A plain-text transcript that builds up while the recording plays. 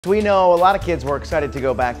We know a lot of kids were excited to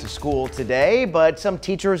go back to school today, but some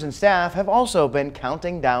teachers and staff have also been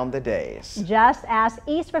counting down the days. Just ask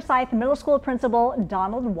East Forsyth Middle School Principal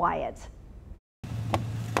Donald Wyatt.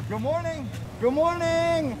 Good morning. Good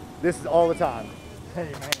morning. This is all the time.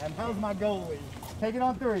 Hey man, how's my goalie? Take it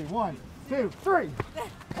on three. 1, 2, 3.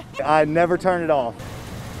 I never turn it off.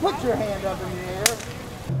 Put your hand up in the air.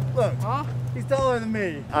 Look, he's taller than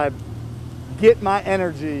me. I get my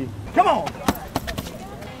energy. Come on.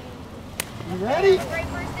 You ready?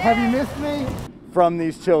 Have you missed me? From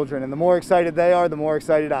these children, and the more excited they are, the more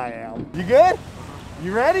excited I am. You good?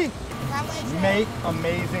 You ready? Make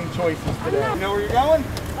amazing choices today. You know where you're going?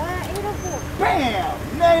 804.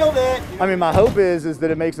 Bam! Nailed it! I mean, my hope is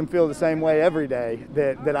that it makes them feel the same way every day,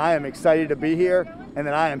 that I am excited to be here, and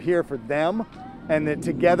that I am here for them, and that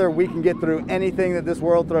together we can get through anything that this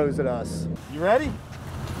world throws at us. You ready?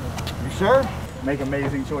 You sure? Make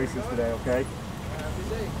amazing choices today, okay?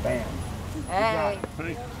 Bam. Hey.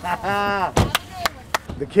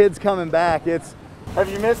 The kids coming back, have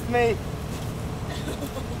you missed me?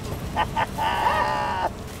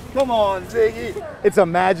 Come on, Ziggy. It's a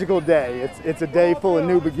magical day. It's a day full of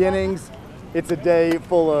new beginnings. It's a day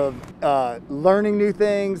full of learning new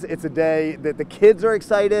things. It's a day that the kids are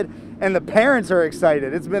excited and the parents are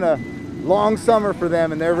excited. It's been a long summer for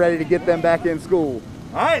them and they're ready to get them back in school.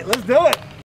 All right, let's do it.